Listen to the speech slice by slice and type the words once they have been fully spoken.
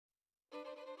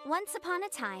Once upon a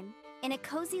time, in a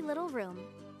cozy little room,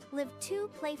 lived two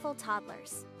playful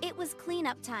toddlers. It was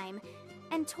cleanup time,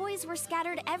 and toys were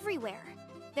scattered everywhere.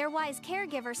 Their wise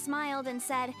caregiver smiled and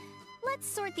said, "Let's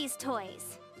sort these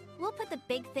toys. We'll put the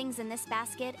big things in this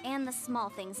basket and the small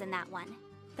things in that one."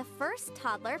 The first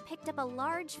toddler picked up a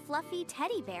large, fluffy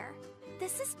teddy bear.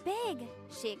 "This is big,"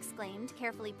 she exclaimed,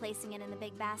 carefully placing it in the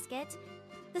big basket.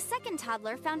 The second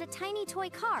toddler found a tiny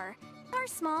toy car.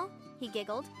 "Car's small," he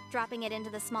giggled, dropping it into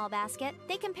the small basket.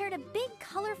 They compared a big,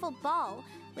 colorful ball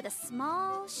with a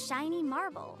small, shiny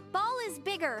marble. "Ball is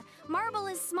bigger, marble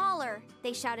is smaller,"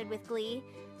 they shouted with glee.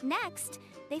 Next,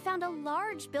 they found a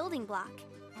large building block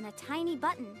and a tiny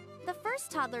button. The first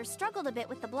toddler struggled a bit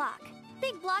with the block.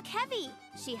 "Big block heavy,"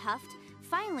 she huffed,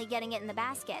 finally getting it in the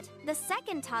basket. The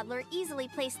second toddler easily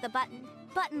placed the button.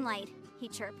 "Button light," he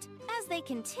chirped. As they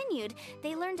continued,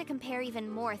 they learned to compare even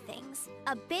more things.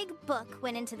 A big book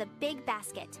went into the big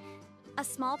basket. A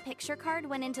small picture card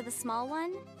went into the small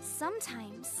one.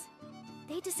 Sometimes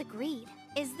they disagreed.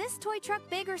 "Is this toy truck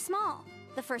big or small?"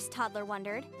 the first toddler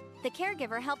wondered. The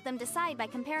caregiver helped them decide by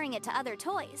comparing it to other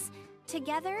toys.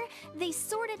 Together, they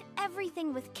sorted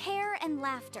everything with care and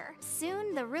laughter.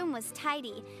 Soon, the room was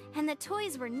tidy, and the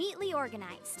toys were neatly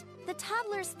organized. The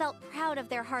toddlers felt proud of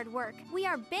their hard work. "We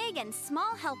are big and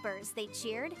small helpers," they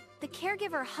cheered. The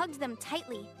caregiver hugged them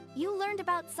tightly. "You learned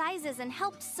about sizes and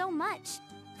helped so much."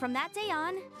 From that day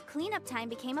on, cleanup time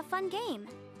became a fun game.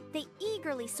 They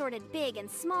eagerly sorted big and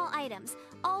small items,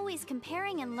 always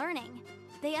comparing and learning.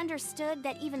 They understood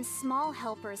that even small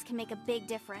helpers can make a big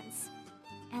difference,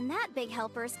 and that big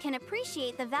helpers can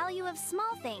appreciate the value of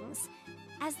small things.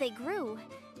 As they grew,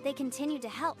 they continued to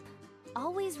help,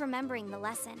 always remembering the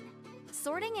lesson.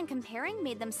 Sorting and comparing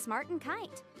made them smart and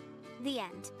kind. The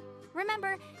end.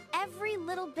 Remember, every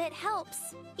little bit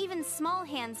helps. Even small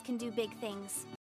hands can do big things.